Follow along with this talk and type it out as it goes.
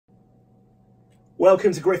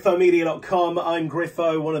Welcome to GriffoMedia.com. I'm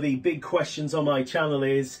Griffo. One of the big questions on my channel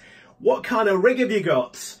is, what kind of rig have you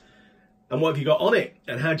got? And what have you got on it?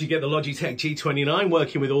 And how do you get the Logitech G29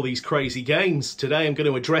 working with all these crazy games? Today I'm going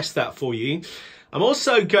to address that for you. I'm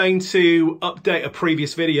also going to update a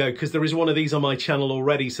previous video because there is one of these on my channel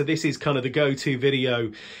already. So this is kind of the go-to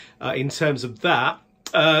video in terms of that.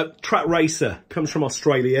 Trak Racer comes from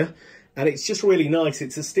Australia. And it's just really nice.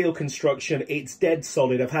 It's a steel construction. It's dead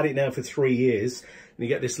solid. I've had it now for 3 years. And you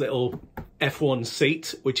get this little F1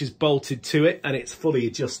 seat, which is bolted to it. And it's fully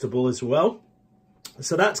adjustable as well.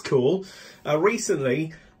 So that's cool.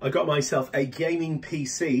 Recently, I got myself a gaming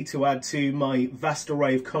PC to add to my vast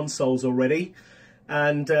array of consoles already.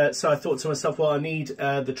 And so I thought to myself, well, I need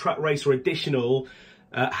the Trak Racer additional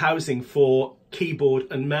housing for keyboard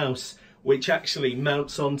and mouse, which actually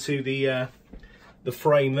mounts onto the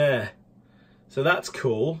frame there. So that's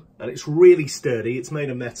cool, and it's really sturdy. It's made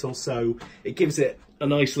of metal, so it gives it a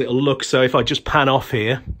nice little look. So if I just pan off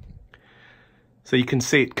here, so you can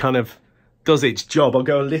see it kind of does its job. I'll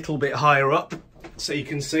go a little bit higher up so you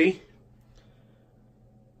can see.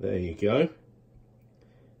 There you go.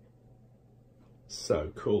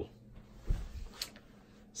 So cool.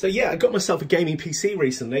 So yeah, I got myself a gaming PC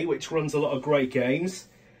recently, which runs a lot of great games.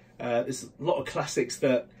 There's a lot of classics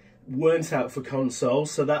that weren't out for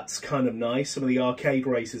consoles, so that's kind of nice. Some of the arcade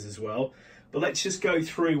races as well. But let's just go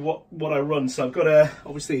through what I run. So I've got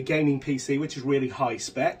obviously a gaming PC, which is really high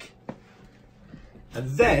spec.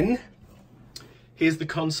 And then here's the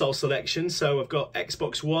console selection. So I've got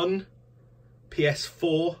Xbox One,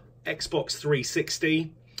 PS4, Xbox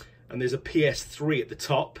 360, and there's a PS3 at the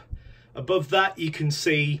top. Above that, you can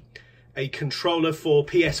see a controller for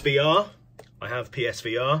PSVR. I have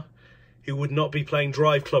PSVR. Who would not be playing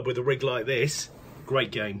Drive Club with a rig like this?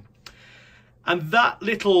 Great game. And that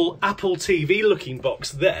little Apple TV looking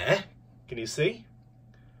box there, can you see?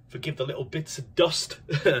 Forgive the little bits of dust.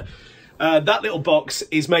 That little box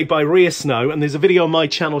is made by Rear Snow, and there's a video on my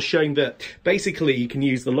channel showing that basically you can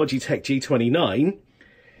use the Logitech G29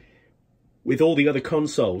 with all the other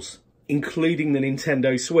consoles, including the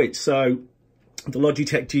Nintendo Switch. So the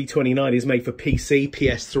Logitech G29 is made for PC,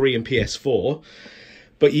 PS3 and PS4.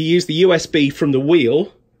 But you use the USB from the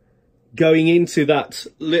wheel going into that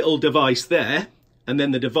little device there, and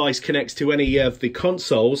then the device connects to any of the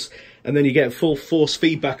consoles, and then you get full force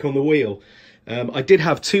feedback on the wheel. I did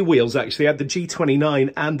have two wheels actually. I had the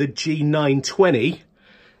G29 and the G920,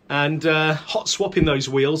 and hot swapping those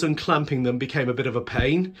wheels and clamping them became a bit of a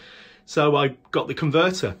pain. So I got the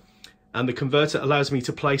converter. And the converter allows me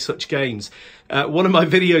to play such games. One of my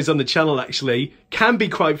videos on the channel actually can be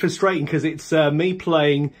quite frustrating because it's me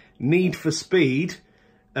playing Need for Speed,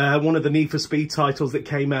 one of the Need for Speed titles that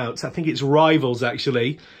came out. I think it's Rivals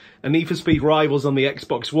actually. A Need for Speed Rivals on the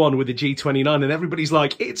Xbox One with the G29, and everybody's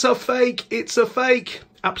like, it's a fake, it's a fake.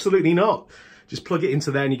 Absolutely not. Just plug it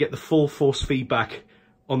into there and you get the full force feedback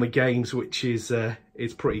on the games, which is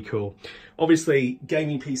pretty cool. Obviously,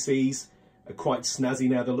 gaming PCs are quite snazzy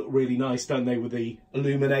now. They look really nice, don't they, with the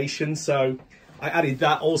illumination. So I added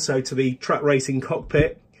that also to the Trak Racing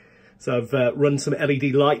cockpit. So I've run some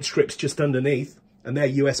LED light strips just underneath, and they're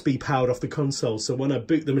USB powered off the console. So when I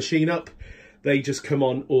boot the machine up, they just come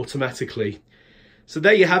on automatically. So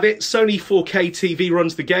there you have it. Sony 4K TV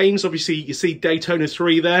runs the games. Obviously you see Daytona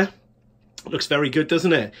 3 there. Looks very good,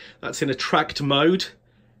 doesn't it? That's in a tracked mode.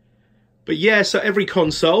 But yeah, so every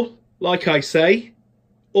console, like I say,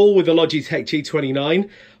 all with the Logitech G29.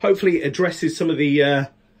 Hopefully it addresses some of the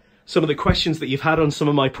questions that you've had on some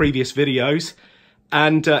of my previous videos.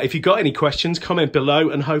 And if you've got any questions, comment below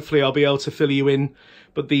and hopefully I'll be able to fill you in.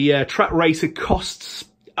 But the Trak Racer costs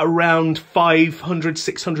around 500,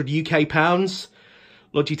 600 UK pounds.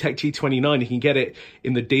 Logitech G29, you can get it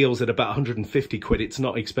in the deals at about 150 quid. It's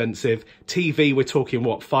not expensive. TV, we're talking,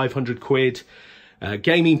 what, 500 quid?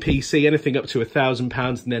 Gaming PC, anything up to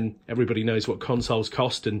 £1,000, and then everybody knows what consoles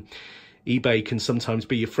cost, and eBay can sometimes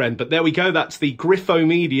be your friend. But there we go, that's the Griffo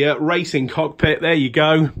Media Racing Cockpit. There you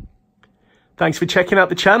go. Thanks for checking out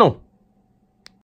the channel.